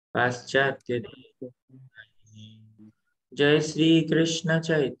पाश्चात्य जय श्री कृष्ण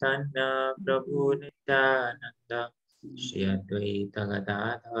चैतन्य प्रभु नित्यानंद श्री अद्वैत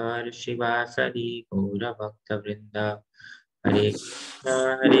गदाधर शिवासरि गौर भक्त वृंद हरे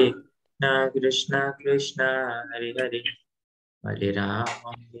Krishna Krishna Hare Hare Hare Ram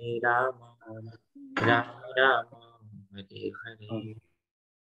Ram Ram Hare Hare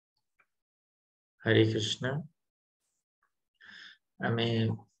Hare Krishna I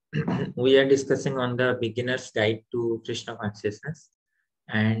mean, we are discussing on the beginner's guide to Krishna consciousness,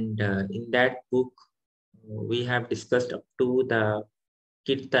 and in that book, we have discussed up to the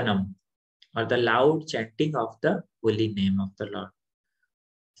kirtanam or the loud chanting of the holy name of the Lord.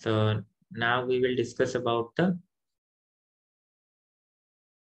 So now we will discuss about the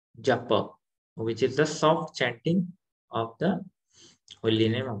Japa, which is the soft chanting of the holy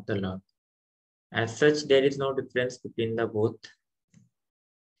name of the Lord. As such, there is no difference between the both,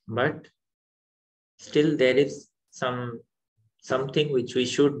 but still there is something which we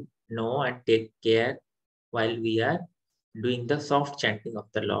should know and take care while we are doing the soft chanting of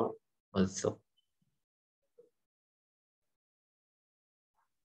the Lord also.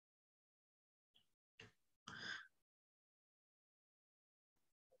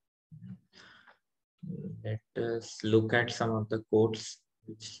 Let us look at some of the quotes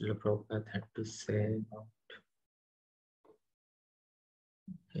which Srila Prabhupada had to say about.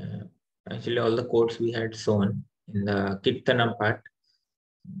 Yeah. Actually, all the quotes we had shown in the Kirtanam part.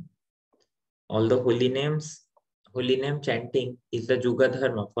 All the holy name chanting is the Juga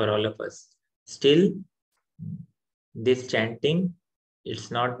Dharma for all of us. Still, this chanting,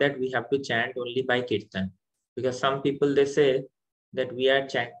 it's not that we have to chant only by Kirtan. Because some people, they say that we are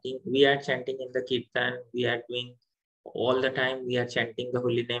chanting in the Kirtan, we are doing all the time, we are chanting the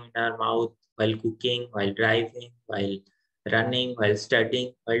holy name in our mouth while cooking, while driving, while running, while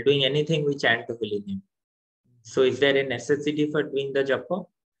studying, while doing anything, we chant the holy name. So is there a necessity for doing the japa?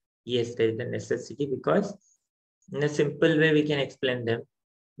 Yes, there is a necessity, because in a simple way we can explain them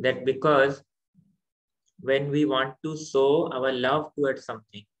that because when we want to show our love towards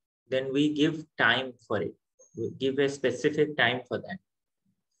something, then we give time for it. We give a specific time for that.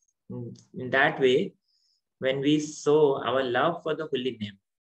 In that way, when we show our love for the holy name,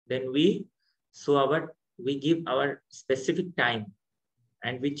 then we give our specific time,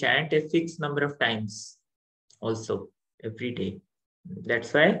 and we chant a fixed number of times also every day.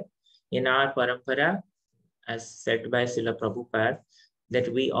 That's why in our parampara, as said by Srila Prabhupada,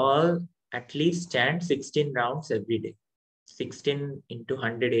 that we all at least chant 16 rounds every day. 16 into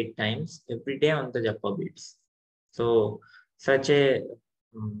 108 times every day on the japa beats. So such a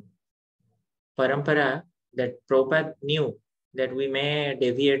parampara that Prabhupada knew that we may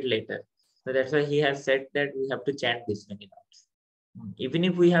deviate later. So that's why he has said that we have to chant this many rounds. Even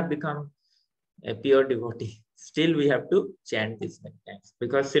if we have become a pure devotee, still we have to chant this many times,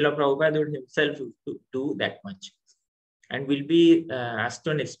 because Srila Prabhupada would himself do that much. And we'll be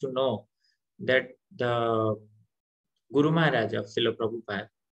astonished to know that the Guru Maharaj of Srila Prabhupada,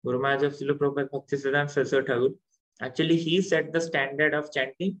 Guru Maharaj of Srila Prabhupada Bhaktisiddhanta Saraswati Thakur, actually he set the standard of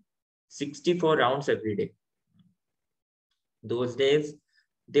chanting 64 rounds every day. Those days,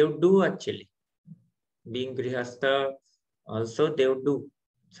 they would do actually. Being Grihastha, also they would do.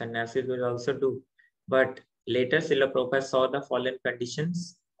 Sannyasis will also do. But later, Srila Prabhupada saw the fallen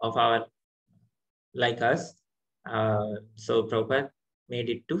conditions of our, like us. So Prabhupada made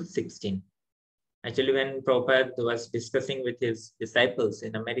it to 16. Actually, when Prabhupada was discussing with his disciples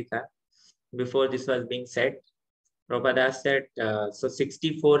in America, before this was being said, Prabhupada said, so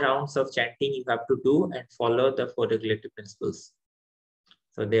 64 rounds of chanting you have to do and follow the 4 regulative principles.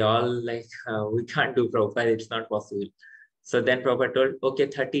 So they all like, we can't do, Prabhupada, it's not possible. So then Prabhupada told, okay,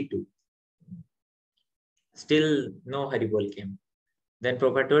 32. Still no Haribol came. Then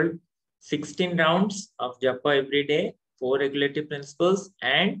Prabhupada told 16 rounds of japa every day, 4 regulative principles,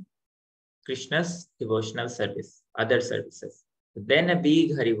 and Krishna's devotional service, other services. Then a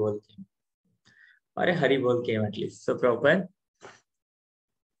big Haribol came. Or a Haribol came at least. So Prabhupada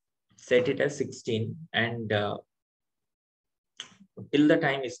set it as 16, and till the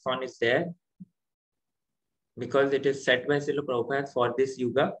time ISKCON is there, because it is set by Srila Prabhupada for this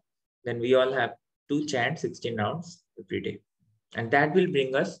yuga, then we all have to chant 16 rounds every day. And that will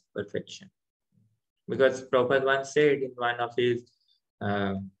bring us perfection. Because Prabhupada once said in one of his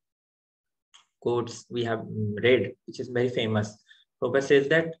quotes we have read, which is very famous, Prabhupada says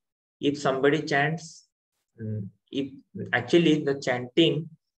that if somebody chants, if actually the chanting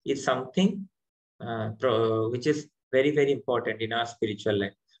is something which is very, very important in our spiritual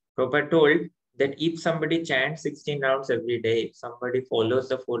life. Prabhupada told that if somebody chants 16 rounds every day, if somebody follows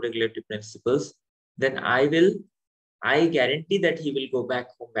the 4 regulatory principles, then I guarantee that he will go back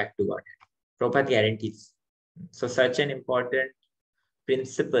home, back to God. Prabhupada guarantees. So such an important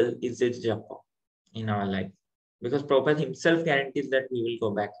principle is this japa in our life. Because Prabhupada himself guarantees that we will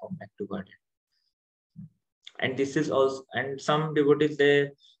go back home, back to God. And this is also, and some devotees, they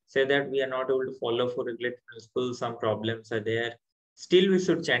say that we are not able to follow 4 regulatory principles, some problems are there. Still, we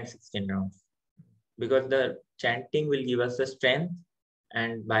should chant 16 rounds. Because the chanting will give us the strength,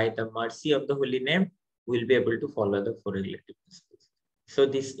 and by the mercy of the holy name, we'll be able to follow the 4 regulatory principles. So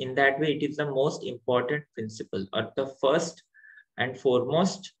this, in that way, it is the most important principle, or the first and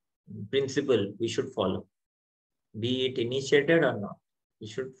foremost principle we should follow. Be it initiated or not, we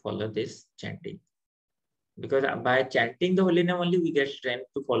should follow this chanting. Because by chanting the holy name only, we get strength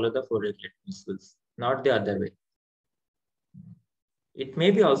to follow the 4 regulatory principles, not the other way. It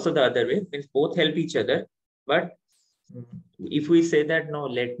may be also the other way, means both help each other. But if we say that, no,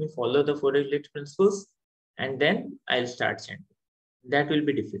 let me follow the 4 regulatory principles and then I'll start chanting, that will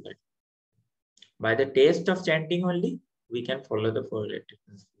be difficult. By the taste of chanting only, we can follow the 4 regulatory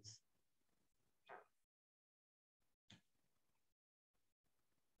principles.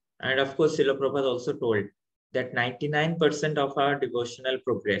 And of course, Srila Prabhupada also told that 99% of our devotional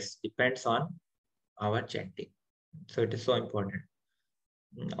progress depends on our chanting. So it is so important.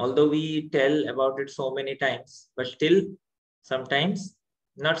 Although we tell about it so many times, but still sometimes,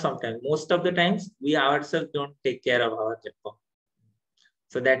 not sometimes, most of the times, we ourselves don't take care of our japa.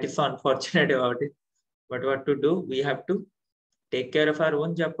 So that is so unfortunate about it. But what to do? We have to take care of our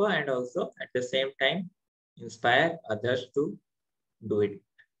own japa and also at the same time inspire others to do it,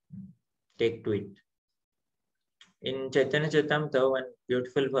 take to it. In Chaitanya Charitamrita, one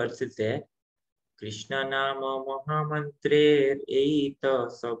beautiful verse is there. Krishna nama mahamantre eita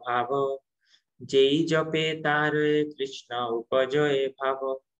sabhava jai jape tare Krishna upajoye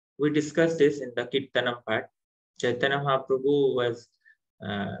bhava. We discussed this in the Kirtanam part. Chaitanya Mahaprabhu was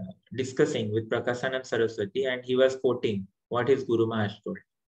discussing with Prakasanand Saraswati, and he was quoting what his Guru Maharaj told.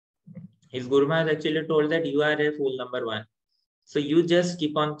 His Guru Maharaj actually told that you are a fool number 1. So you just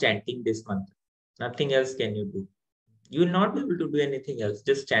keep on chanting this mantra. Nothing else can you do. You will not be able to do anything else.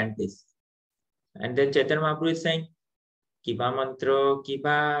 Just chant this. And then Chaitanya Mahaprabhu is saying, Kiba mantra,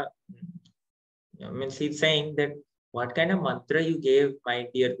 Kiba, means he's saying that what kind of mantra you gave, my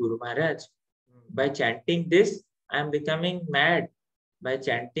dear Guru Maharaj? By chanting this, I am becoming mad. By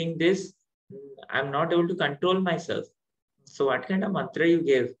chanting this, I am not able to control myself. So what kind of mantra you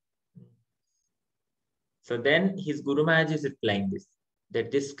gave? So then his Guru Maharaj is replying this, that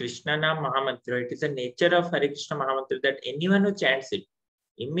this Krishna Nam Mahamantra, it is a nature of Hare Krishna Mahamantra that anyone who chants it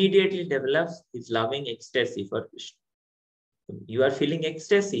immediately develops his loving ecstasy for Krishna. You are feeling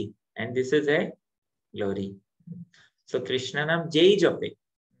ecstasy, and this is a glory. So Krishna Nam Jai Jape.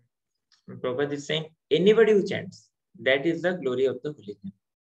 Prabhupada is saying, anybody who chants, that is the glory of the holy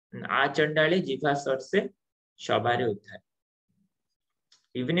name. Achandale jiva sarse shabare uddhar.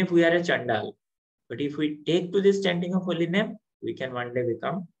 Even if we are a chandal, but if we take to this chanting of holy name, we can one day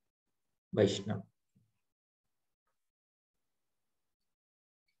become Vaishnava.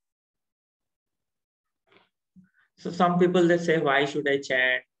 So some people, they say, why should I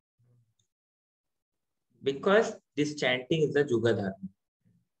chant? Because this chanting is the Juga Dharma.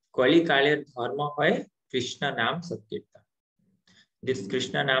 Kali Kalir Dharma hoy Krishna Nam Sankirtan. This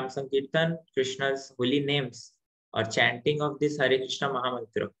Krishna Nam Sankirtan, Krishna's holy names or chanting of this Hare Krishna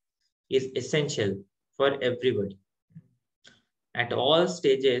Mahamantra is essential for everybody. At all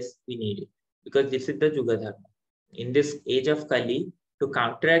stages, we need it because this is the Juga Dharma. In this age of Kali, to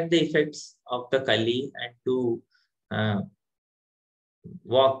counteract the effects of the Kali and to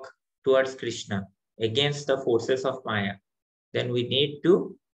walk towards Krishna against the forces of Maya, then we need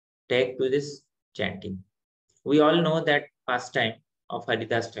to take to this chanting. We all know that pastime of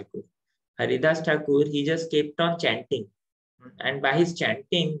Haridas Thakur. Haridas Thakur, he just kept on chanting. And by his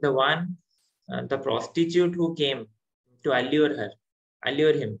chanting, the prostitute who came to allure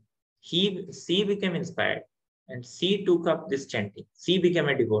him, she became inspired and she took up this chanting. She became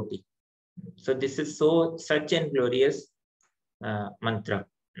a devotee. So this is such a glorious mantra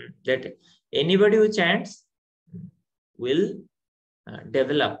that anybody who chants will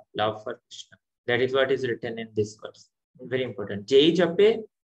develop love for Krishna. That is what is written in this verse. Very important. Jai Jape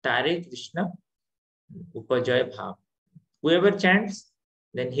Tare Krishna Upajoy Bhav. Whoever chants,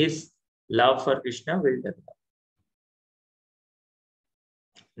 then his love for Krishna will develop.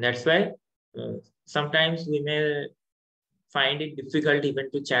 That's why sometimes we may find it difficult even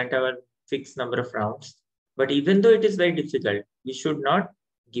to chant our fixed number of rounds. But even though it is very difficult, we should not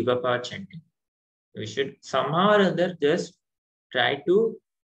give up our chanting. We should somehow or other just try to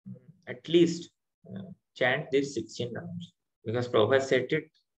at least chant these 16 rounds, because Prabhupada set it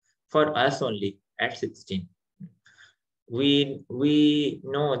for us only at 16. We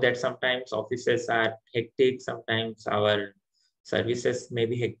know that sometimes offices are hectic, sometimes our services may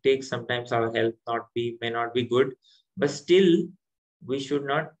be hectic, sometimes our health may not be good, but still we should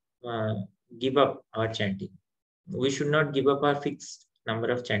not uh, give up our chanting. We should not give up our fixed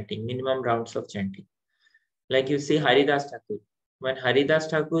number of chanting, minimum rounds of chanting. Like you see Haridas Thakur. When Haridas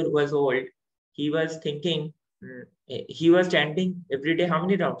Thakur was old, he was thinking, he was chanting every day how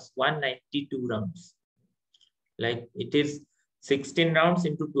many rounds? 192 rounds. Like it is 16 rounds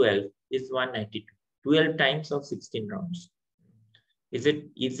into 12 is 192. 12 times of 16 rounds. Is it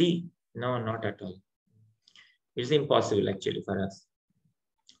easy? No, not at all. It's impossible actually for us.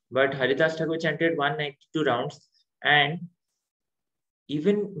 But Haridas Thakur chanted 192 rounds, and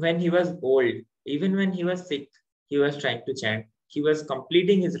even when he was old, even when he was sick, he was trying to chant. He was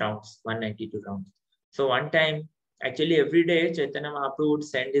completing his rounds, 192 rounds. So one time, actually every day, Chaitanya Mahaprabhu would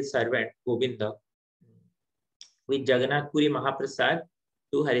send his servant, Govinda, with Jagannath Puri Mahaprasad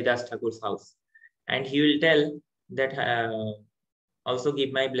to Haridas Thakur's house. And he will tell that also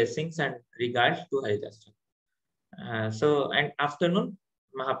give my blessings and regards to Haridas Thakur. So, and afternoon,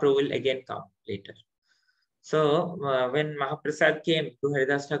 Mahaprabhu will again come later. So, when Mahaprasad came to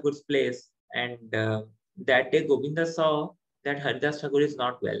Haridas Thakur's place, and that day Govinda saw that Haridas Thakur is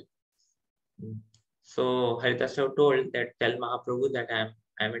not well. So, Haridas Thakur told that, tell Mahaprabhu that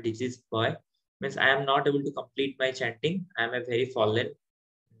I am a diseased boy. Means I am not able to complete my chanting. I am a very fallen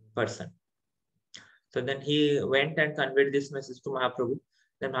person. So then he went and conveyed this message to Mahaprabhu.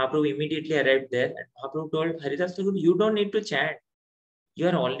 Then Mahaprabhu immediately arrived there, and Mahaprabhu told Haridas Thakur, you don't need to chant. You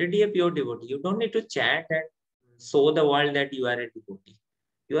are already a pure devotee. You don't need to chant and show the world that you are a devotee.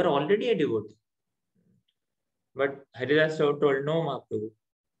 You are already a devotee. But Haridas Thakur told, no, Mahaprabhu,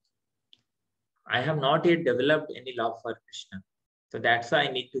 I have not yet developed any love for Krishna. So that's why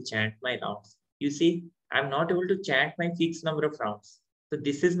I need to chant my rounds. You see, I'm not able to chant my fixed number of rounds. So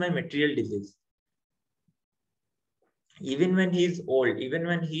this is my material disease. Even when he is old, even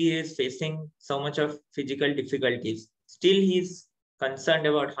when he is facing so much of physical difficulties, still he is concerned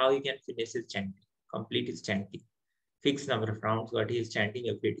about how he can finish his chanting, complete his chanting, fixed number of rounds, what he is chanting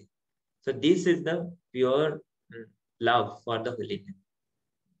every day. So this is the pure love for the holy name.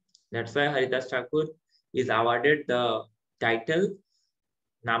 That's why Haridas Thakur is awarded the title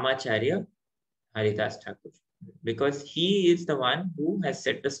Namacharya Haridas Thakur, because he is the one who has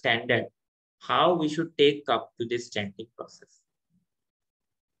set the standard how we should take up to this chanting process.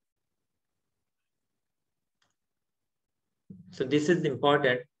 So this is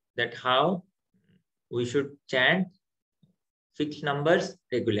important, that how we should chant fixed numbers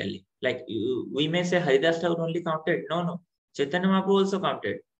regularly. Like we may say Haridas Thakur only counted. No. Chaitanya Mahaprabhu also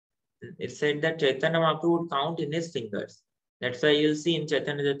counted. It said that Chaitanya Mahaprabhu would count in his fingers. That's why you'll see in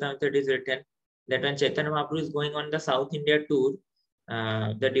Chaitanya Charitamrita it is written that when Chaitanya Mahaprabhu is going on the South India tour,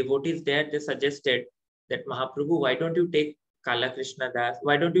 the devotees there, they suggested that Mahaprabhu, why don't you take Kala Krishna Das?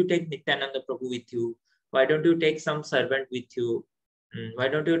 Why don't you take Nityananda Prabhu with you? Why don't you take some servant with you? Why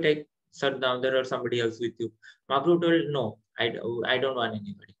don't you take Sir Damodar or somebody else with you? Mahaprabhu told, no, I don't want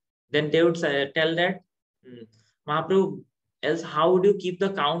anybody. Then they would tell that, Mahaprabhu, else how would you keep the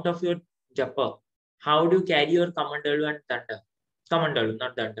count of your japa? How do you carry your kamandalu and danda? Kamandalu,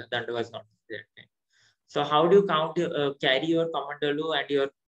 not danda. Danda was not there. So how do you carry your kamandalu and your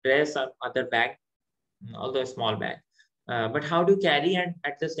dress or other bag, although a small bag? But how do you carry and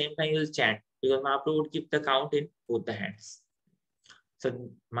at the same time you will chant? Because Mahaprabhu would keep the count in both the hands.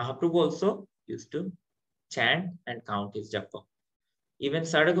 So Mahaprabhu also used to chant and count his japa. Even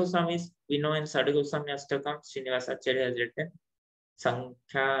Sada Goswamis, we know in Sada Goswami Astakam, Srinivasa Acharya has written,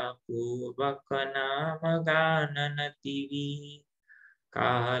 Sankhya Purvaka Nama Tivi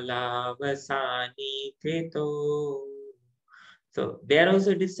Kalavasani Kreto. So there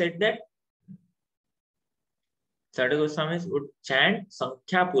also it is said that Sada Goswamis would chant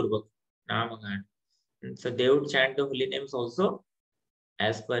Sankhya Purvaka Namagana. So they would chant the holy names also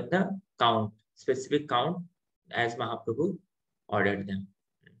as per the count, specific count as Mahaprabhu ordered them.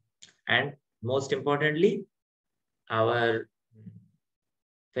 And most importantly, our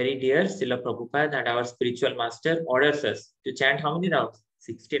very dear Srila Prabhupada and our spiritual master orders us to chant how many rounds?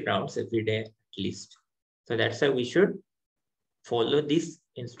 16 rounds every day at least. So that's why we should follow this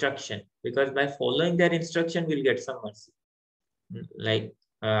instruction, because by following their instruction, we'll get some mercy. Like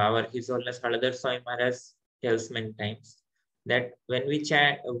our His Holiness Haladhar Swami Maharaj tells many times that when we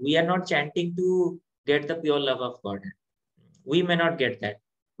chant, we are not chanting to get the pure love of God. We may not get that,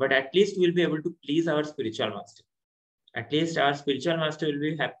 but at least we'll be able to please our spiritual master. At least our spiritual master will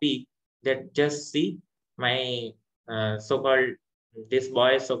be happy that just see my so-called, this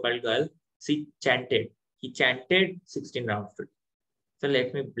boy, so-called girl, she chanted. He chanted 16 rounds today. So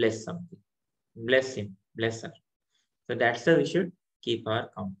let me bless something. Bless him, bless her. So that's how we should keep our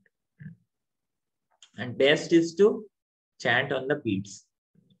count. And best is to chant on the beats.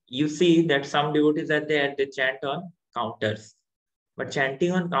 You see that some devotees are there, they chant on counters. But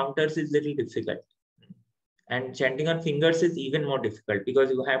chanting on counters is little difficult. And chanting on fingers is even more difficult because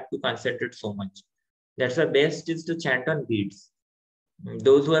you have to concentrate so much. That's the best is to chant on beats.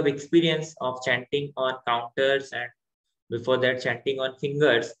 Those who have experience of chanting on counters and before that chanting on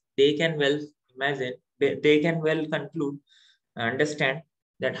fingers, they can well imagine, they can well conclude, understand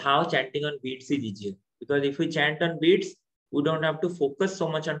that how chanting on beats is easier. Because if we chant on beats, we don't have to focus so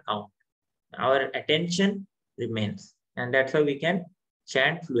much on count. Our attention remains, and that's how we can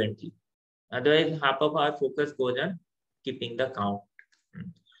chant fluently. Otherwise, half of our focus goes on keeping the count.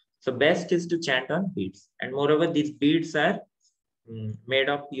 So best is to chant on beads. And moreover, these beads are made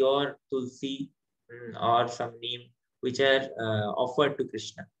of pure tulsi or some neem, which are offered to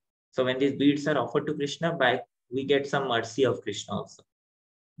Krishna. So when these beads are offered to Krishna, we get some mercy of Krishna also.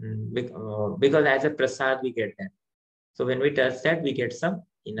 Because as a prasad, we get that. So when we touch that, we get some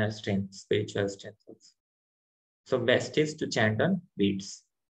inner strength, spiritual strength also. So best is to chant on beads.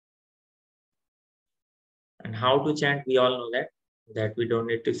 And how to chant, we all know that we don't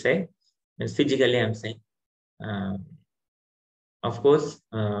need to say. And physically, I'm saying. Of course,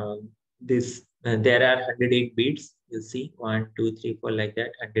 there are 108 beads. You see 1, 2, 3, 4 like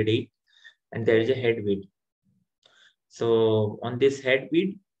that, 108. And there is a head bead. So on this head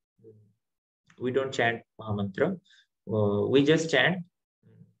bead, we don't chant Mahamantra. We just chant.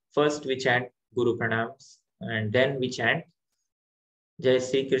 First, we chant Guru Pranams. And then we chant Jai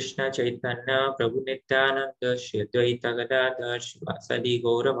Sri Krishna Chaitanya Prabhu Nityananda Shri Advaita Gadadhar Shivasadi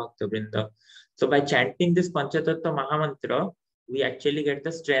Gaura Bhakta Vrinda. So by chanting this Panchatattva Mahamantra, we actually get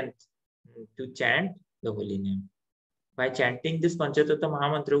the strength to chant the holy name. By chanting this Panchatattva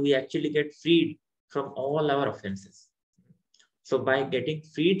Mahamantra, we actually get freed from all our offenses. So by getting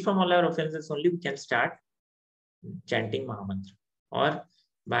freed from all our offenses only, we can start chanting Mahamantra. Or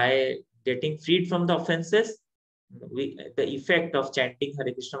by getting freed from the offenses, the effect of chanting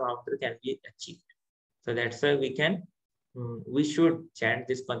Hare Krishna Mahamantra can be achieved. So that's why we should chant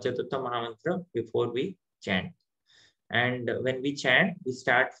this Panchatattva Mahamantra before we chant. And when we chant, we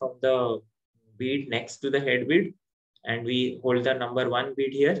start from the bead next to the head bead, and we hold the number 1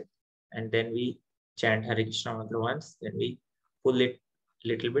 bead here, and then we chant Hare Krishna Mantra once, then we pull it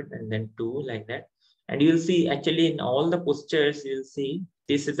little bit, and then 2 like that. And you'll see actually in all the postures, you'll see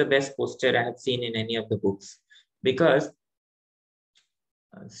this is the best posture I have seen in any of the books, because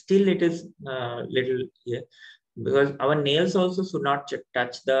still it is little here, because our nails also should not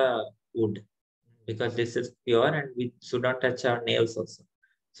touch the wood, because this is pure and we should not touch our nails also.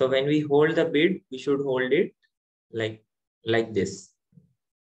 So when we hold the bead, we should hold it like this.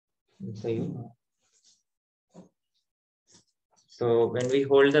 So when we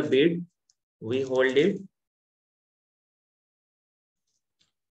hold the bead, we hold it.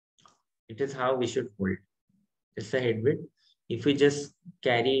 It is how we should hold. It's a head bead. If we just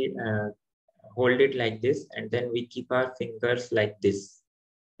hold it like this, and then we keep our fingers like this.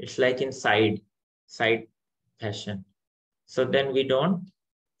 It's like in side fashion. So then we don't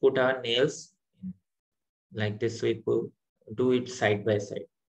put our nails like this. We do it side by side.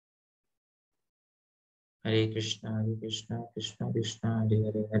 Hare Krishna, Krishna Krishna, Hare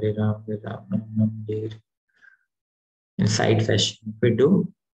Hare, Hare Ram, Ram, Hare. In side fashion, if we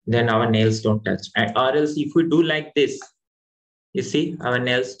do, then our nails don't touch. Or else if we do like this, you see, our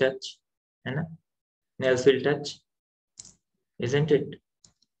nails touch. Nails will touch, isn't it?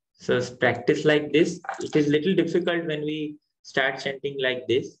 So practice like this. It is little difficult when we start chanting like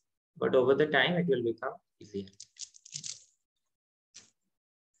this, but over the time it will become easier.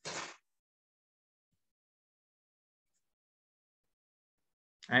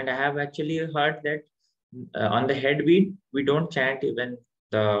 And I have actually heard that on the head bead, we don't chant even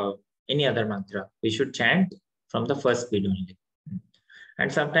any other mantra. We should chant from the first bead only.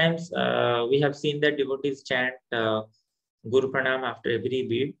 And sometimes we have seen that devotees chant Guru Pranam after every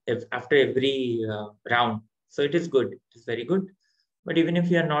bead, after every round. So it is good. It is very good. But even if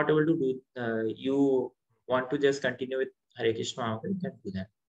you are not able to do, you want to just continue with Hare Krishna, you can do that.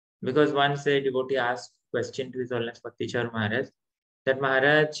 Because once a devotee asked question to His Holiness Bhaktichar Maharaj, that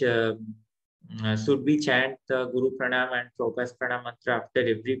Maharaj, should we chant the Guru Pranam and Prabhupada's Pranam mantra after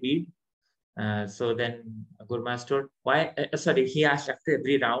every bead? So then Guru Maharaj told, why? Sorry, he asked after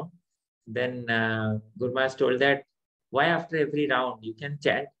every round. Then Guru Maharaj told that, why after every round? You can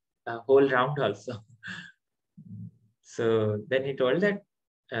chant a whole round also. So then he told that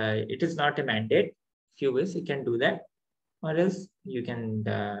it is not a mandate. If you wish, you can do that, or else you can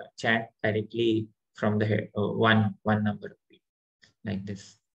chant directly from the head, one number of feet, like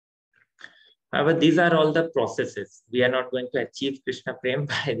this. However, these are all the processes. We are not going to achieve Krishna Prem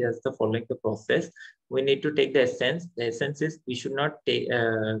by just following the process. We need to take the essence. The essence is we should not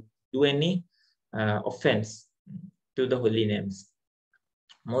do any offense to the holy names.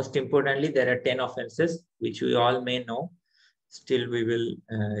 Most importantly, there are 10 offenses, which we all may know. Still, we will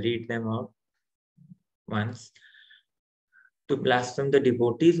read them out once. To blaspheme the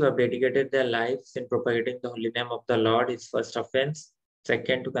devotees who have dedicated their lives in propagating the holy name of the Lord is first offense.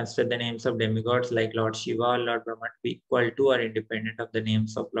 Second, to consider the names of demigods like Lord Shiva or Lord Brahma to be equal to or independent of the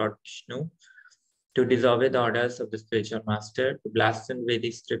names of Lord Vishnu. To disobey the orders of the spiritual master. To blaspheme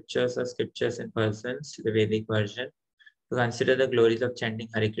Vedic scriptures or scriptures in persons to the Vedic version. To consider the glories of chanting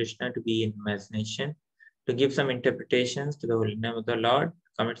Hare Krishna to be in imagination. To give some interpretations to the holy name of the Lord.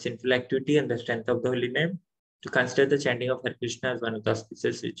 Commit sinful activity and the strength of the holy name. To consider the chanting of Hare Krishna as one of the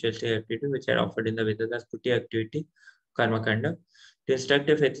auspicious ritualistic activities which are offered in the Vedas as putti activity, karma kanda. To instruct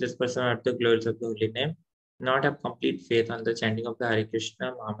a faithless person about the glories of the holy name, not have complete faith on the chanting of the Hare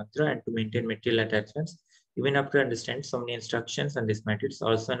Krishna Mahamantra, and to maintain material attachments, even up to understand so many instructions on this matter. It's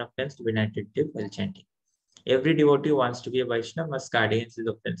also an offense to be inattentive while chanting. Every devotee who wants to be a Vaishnava must guard against these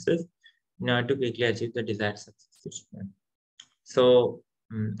offenses in order to quickly achieve the desired success. So,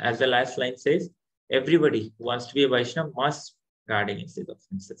 as the last line says, everybody who wants to be a Vaishnava must guard against these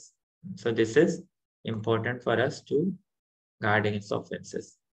offenses. So, this is important for us to guard against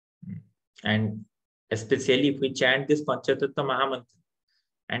offenses. And especially if we chant this Panchatattva Mahamantra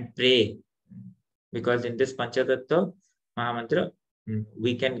and pray, because in this Panchatattva Mahamantra,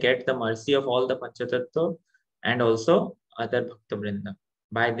 we can get the mercy of all the Panchatattva and also other Bhakta Vrinda.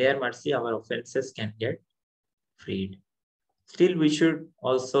 By their mercy, our offenses can get freed. Still, we should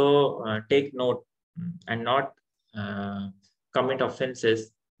also take note and not commit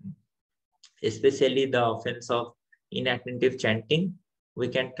offenses, especially the offense of inattentive chanting. We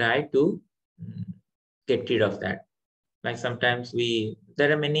can try to get rid of that. Like sometimes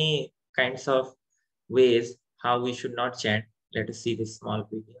there are many kinds of ways how we should not chant. Let us see this small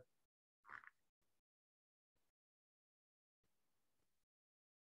video.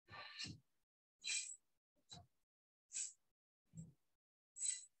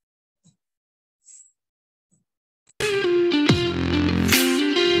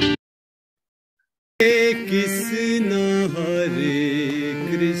 Krishna, Hare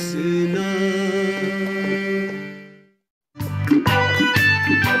Krishna.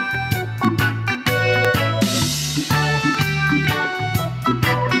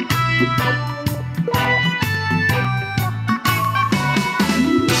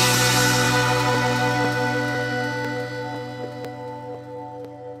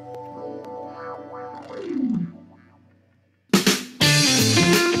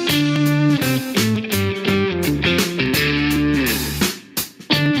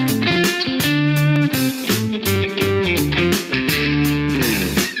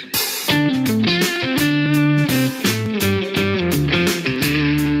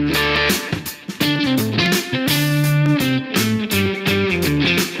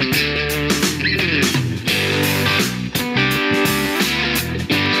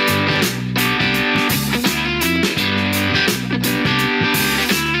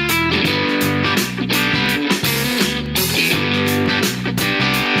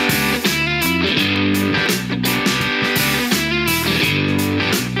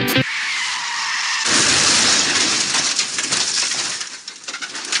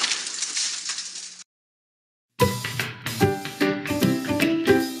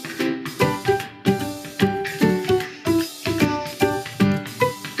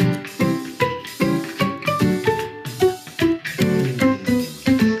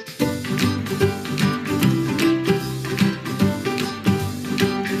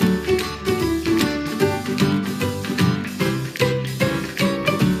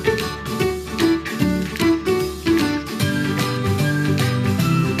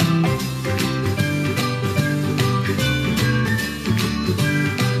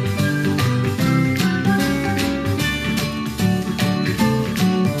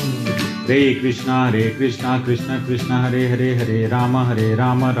 Hare Krishna, Krishna Krishna, Hare Hare, Hare Rama,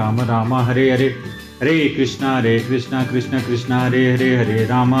 Rama Rama, Hare Hare. Hare Krishna, Krishna Krishna, Hare Hare, Hare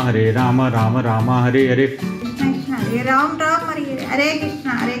Rama, Rama Rama, Hare Hare. Krishna Krishna, Hare Ram Ram, Hare Hare,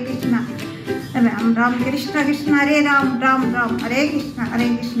 Hare Krishna, Ram Ram Krishna Krishna हरे राम राम राम हरे कृष्ण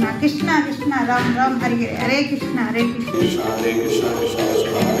कृष्ण कृष्ण राम राम हरे हरे हरे कृष्ण कृष्ण हरे कृष्ण कृष्ण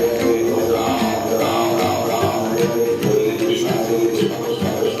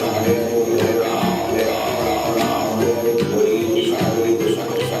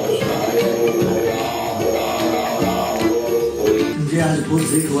मुझे आज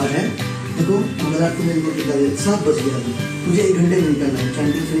बहुत late हुआ है। देखो अगर आपको मेरे को टिका 7 बज गया मुझे 1 घंटे में निकलना है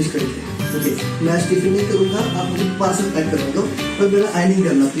चैंटिंग फिनिश करके। ओके मैं आज टिफिन नहीं करूँगा, आप मुझे पार्सल पैक करवा दो और मेरा आयनिंग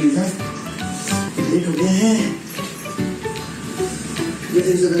करना प्लीज। हाँ लेट हो गया है। हरे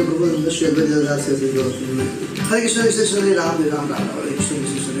कृष्ण कृष्ण हरे राम राम राम हरे कृष्ण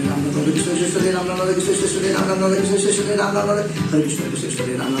कृष्ण हरे राम राम हरे कृष्ण कृष्ण हरे राम राम हरे कृष्ण कृष्ण हरे राम राम हरे कृष्ण कृष्ण हरे राम राम हरे कृष्ण कृष्ण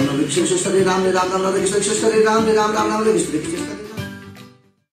हरे राम राम हरे कृष्ण कृष्ण हरे राम राम हरे कृष्ण कृष्ण हरे राम राम हरे कृष्ण कृष्ण।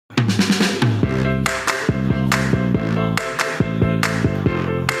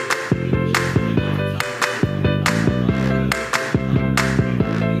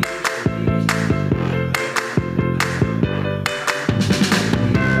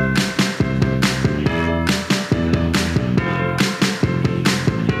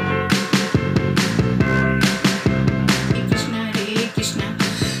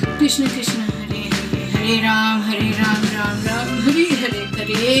 कृष्ण कृष्ण हरे हरे हरे राम राम राम हरे हरे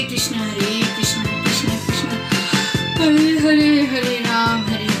हरे कृष्ण कृष्ण कृष्ण हरे हरे हरे राम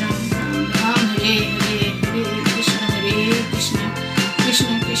राम राम हरे हरे हरे कृष्ण कृष्ण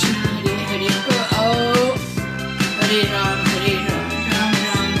कृष्ण हरे हरे हरे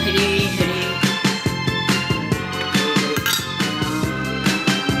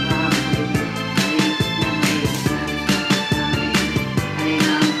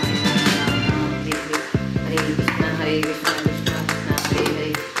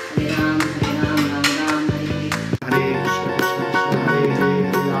राम राम राम हरे हरे।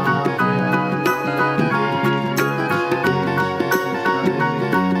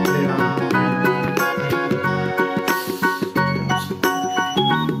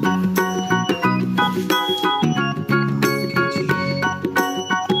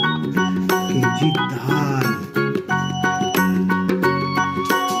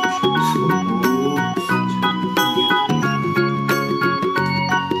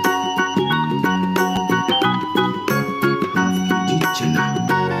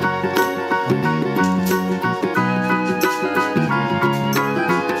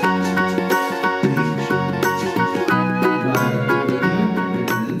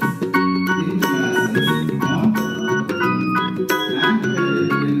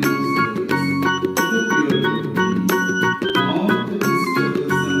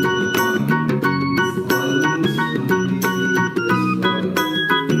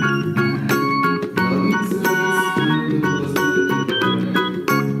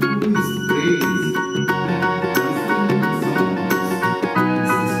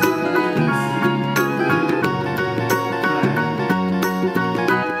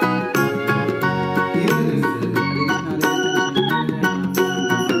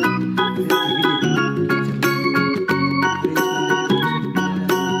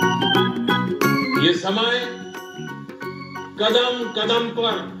 ये समय कदम कदम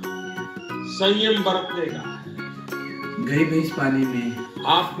पर संयम बरतने का है। गई भैंस पानी में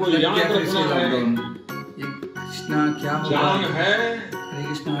आपको याद रखना है ये कृष्णा क्या होगा? जान है हरे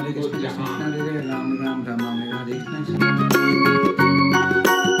कृष्णा कृष्ण हरे राम राम हरे कृष्ण।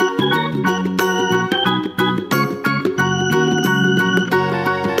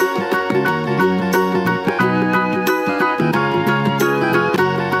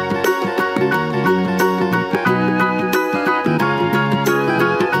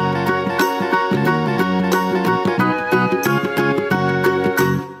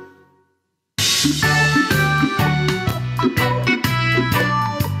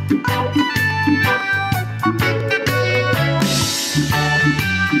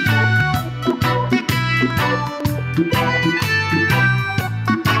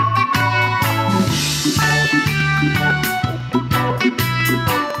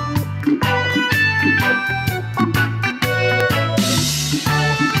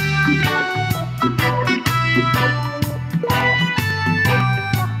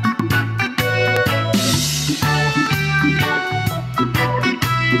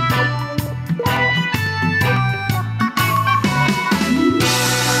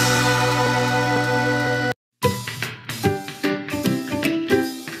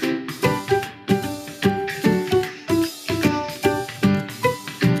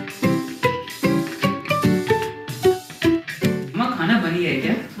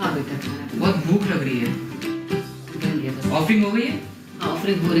 बहुत भूख लग रही है। ऑफरिंग हो गई है?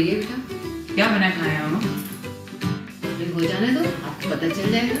 ऑफरिंग हो रही है बेटा। क्या बना खाया हो? फिर हो जाने दो, आपको पता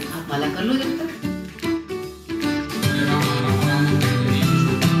चल जाएगा। आप माला कर लो जब तक।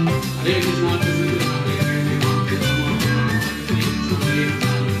 हरे कृष्णा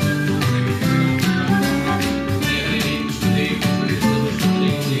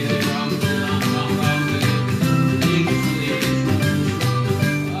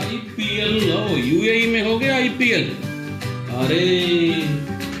यूएई में हो गया आईपीएल। अरे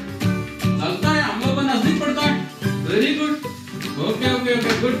चलता है, हम लोग का नजदीक पड़ता है। Very good, okay okay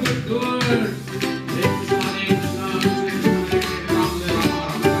okay, good good good. Hare Krishna Hare Krishna Krishna Krishna Hare Hare Ram Ram Ram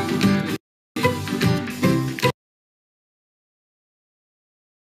Hare.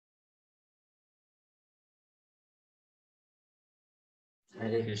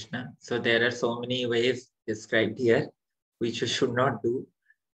 Hare Krishna. So there are so many ways described here, which you should not do.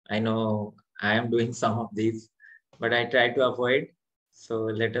 I know I am doing some of these, but I try to avoid. So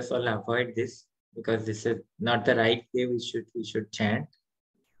let us all avoid this, because this is not the right way we should chant.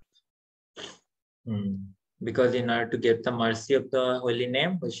 Because in order to get the mercy of the holy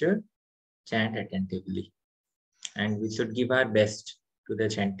name, we should chant attentively, and we should give our best to the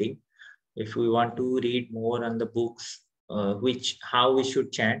chanting. If we want to read more on the books, how we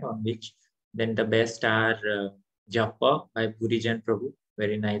should chant on which, then the best are Japa by Burijan Prabhu.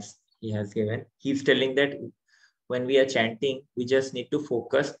 Very nice, he has given. He's telling that when we are chanting, we just need to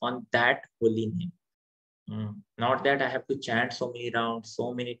focus on that holy name. Not that I have to chant so many rounds,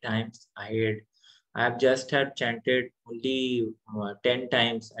 so many times ahead. I have just had chanted only 10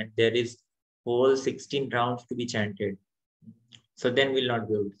 times, and there is whole 16 rounds to be chanted. So then we'll not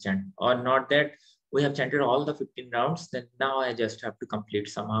be able to chant. Or not that we have chanted all the 15 rounds, then now I just have to complete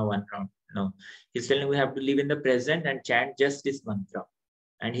somehow one round. No, he's telling we have to live in the present and chant just this mantra.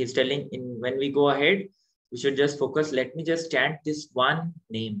 And he's telling when we go ahead, we should just focus. Let me just chant this one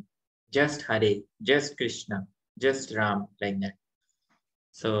name, just Hare, just Krishna, just Ram, like that.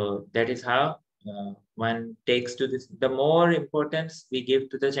 So that is how one takes to this. The more importance we give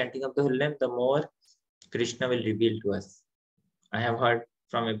to the chanting of the holy name, the more Krishna will reveal to us. I have heard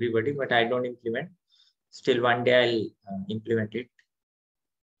from everybody, but I don't implement. Still, one day I'll implement it.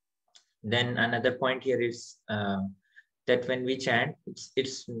 Then another point here is that when we chant,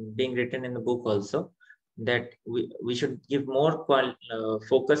 it's being written in the book also, that we should give more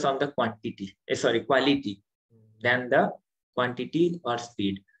focus on the quality than the quantity or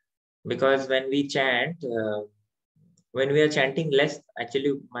speed. Because when we chant, when we are chanting less,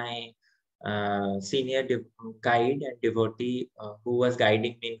 actually my senior guide and devotee who was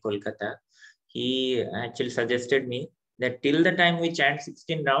guiding me in Kolkata, he actually suggested me that till the time we chant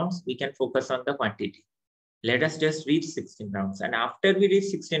 16 rounds, we can focus on the quantity. Let us just reach 16 rounds. And after we reach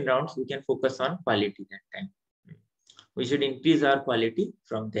 16 rounds, we can focus on quality that time. We should increase our quality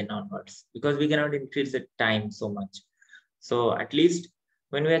from then onwards, because we cannot increase the time so much. So at least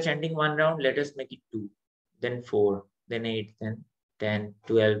when we are chanting one round, let us make it 2, then 4, then 8, then 10,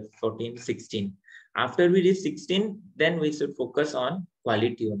 12, 14, 16. After we reach 16, then we should focus on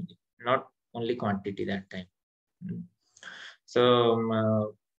quality only, not only quantity that time.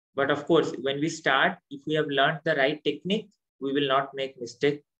 So, but of course, when we start, if we have learned the right technique, we will not make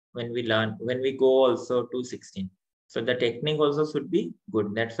mistake when we go also to 16. So the technique also should be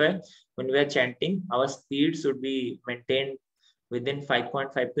good. That's why when we are chanting, our speed should be maintained within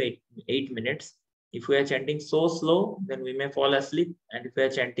 5.5 to 8 minutes. If we are chanting so slow, then we may fall asleep. And if we are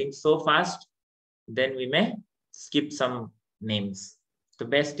chanting so fast, then we may skip some names. The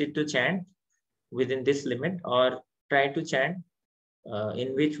best is to chant within this limit, or try to chant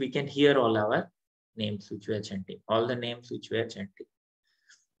in which we can hear all our names which we are chanting, all the names which we are chanting.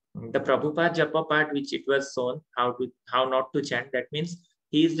 The Prabhupada Japa part, which it was shown how not to chant, that means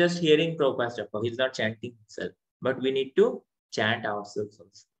he is just hearing Prabhupada's Japa. He is not chanting himself. But we need to chant ourselves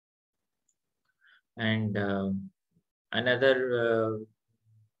also. And another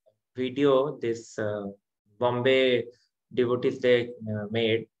video, this Bombay devotees they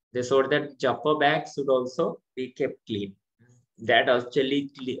made, they showed that Japa bags should also be kept clean. That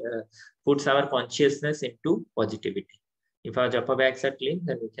actually puts our consciousness into positivity. If our Japa bags are clean,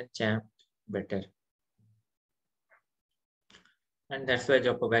 then we can chant better. And that's why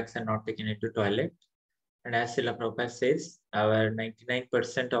Japa bags are not taken into toilet. And as Srila Prabhupada says, our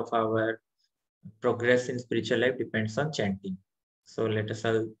 99% of our progress in spiritual life depends on chanting. So let us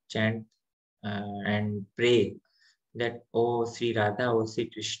all chant and pray that, oh Sri Radha, oh Sri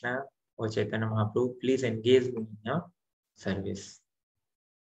Krishna, oh Chaitanya Mahaprabhu, please engage me in your service.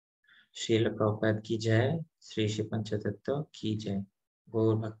 Srila Prabhupada की जय, श्री श्री पंचतत्व की जय,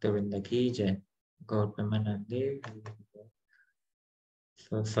 गौर भक्तवृंद की जय, गौर प्रेमानंदे।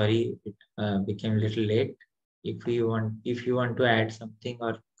 So sorry, it became a little late. If you want to add something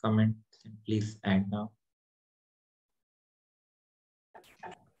or comment, then please add now.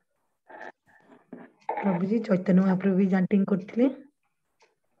 प्रभु जी चैतन्य महाप्रभु भी chanting करथिले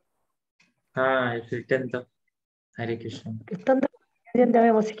हाँ written तो हरे कृष्ण कीर्तन तो जेंदा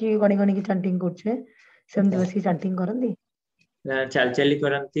में बसिकी गणी गणी की chanting करछे सेमती बसिकी chanting करंदी चाल चाली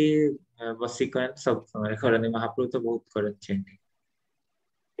करंती बसी करंती सब समय करंती महाप्रभु तो बहुत करंती चैंटिंग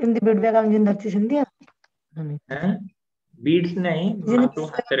एमती बेड बैग हम जिन धरती सेमती हैं बीड्स नहीं महाप्रभु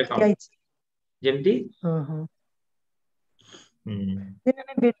हाथ रे काम जेमती हां हां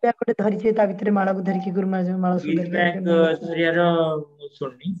जेने बेड बैग कोटे धरि छै ता भितरे माला को धरि की गुरु माला माला सु धरि बैग धरियार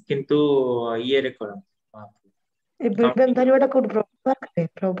सुननी किंतु ये रे करंती महाप्रभु ए बेड बैग धरिवाटा कोड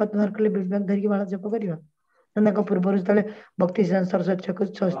प्रभुपाद बाहर करले बेड बैग धरि की माला जप करिवा नंदा पूर्व तले भक्ति सिद्धांत सरस्वती ठाकुर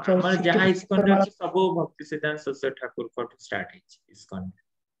हमर जहां इस्कॉन रे सब भक्ति सिद्धांत सरस्वती ठाकुर को स्टार्ट है इस्कॉन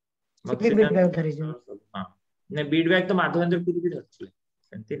भक्ति सिद्धांत हां ने बीड बैग तो माधवेंद्र पुरी भी धरथिले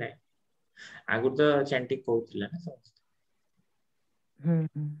सेंती नाही आगु तो चैंटिंग कहउथिला ना समस्त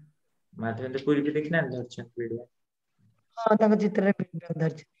माधवेंद्र पुरी भी देखना धरछन बीड बैग हां ताका चित्र रे बीड बैग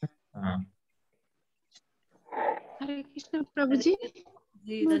धरछि हां हरे कृष्ण प्रभु जी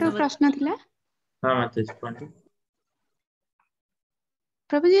मोर प्रश्न थिला हां माता जी कोन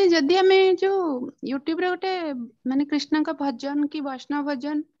प्रभु जी जदि हमें जो यूट्यूब रे गोटे माने कृष्ण का भजन की वैष्णव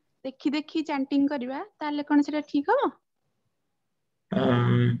भजन देखी देखी चैंटिंग करबा ताले कोन सेटा ठीक हो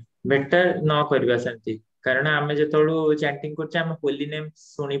बेटर न करबा सेंती कारण आमे जेतोळु चैंटिंग करछ हम होली नेम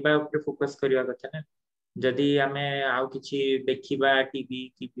सुनिबा ऊपर फोकस करबा कथा ना जदि आमे आउ किछि देखिबा टीवी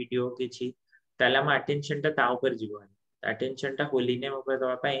की वीडियो किछि ताला हम अटेंशन ता ऊपर जीवो अटेंशन ता होली नेम ऊपर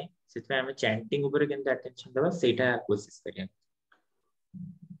दवा पई सेते आमे चैंटिंग ऊपर केन अटेंशन दवा सेटा कोशिश करिया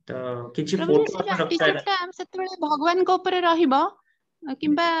तो किछि फोटो रखता हम सेते भगवान को ऊपर रहिबो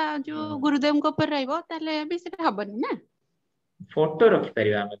किंबा जो गुरुदेव को ऊपर रहिबो ताले भी सेटा हबनी ना फोटो रखि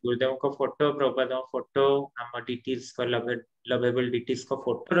परिबा हम गुरुदेव को फोटो प्रभुपाद फोटो हम डिटेल्स को लवेबल डिटेल्स को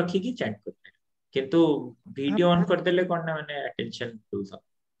फोटो रखी की चैट करते किंतु वीडियो ऑन कर देले कोन ना माने अटेंशन लूज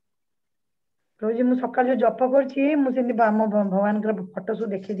प्रभु जी मु सकाळ जो जप करछि मु सेनी भगवान के फोटो सु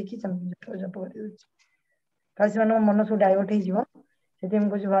देखि देखि जप करि कासे मन मन सु डाइवर्ट हे जीवो सेते हम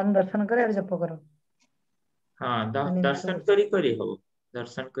कुछ भगवान दर्शन करे और जप करो हां दर्शन करी हो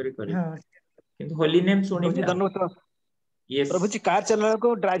दर्शन करी हां किंतु होली नेम सुनि ये प्रभु जी कार चलाला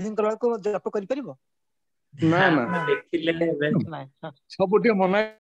को ड्राइविंग करला को जप करि परिबो ना ना देखिले सब मना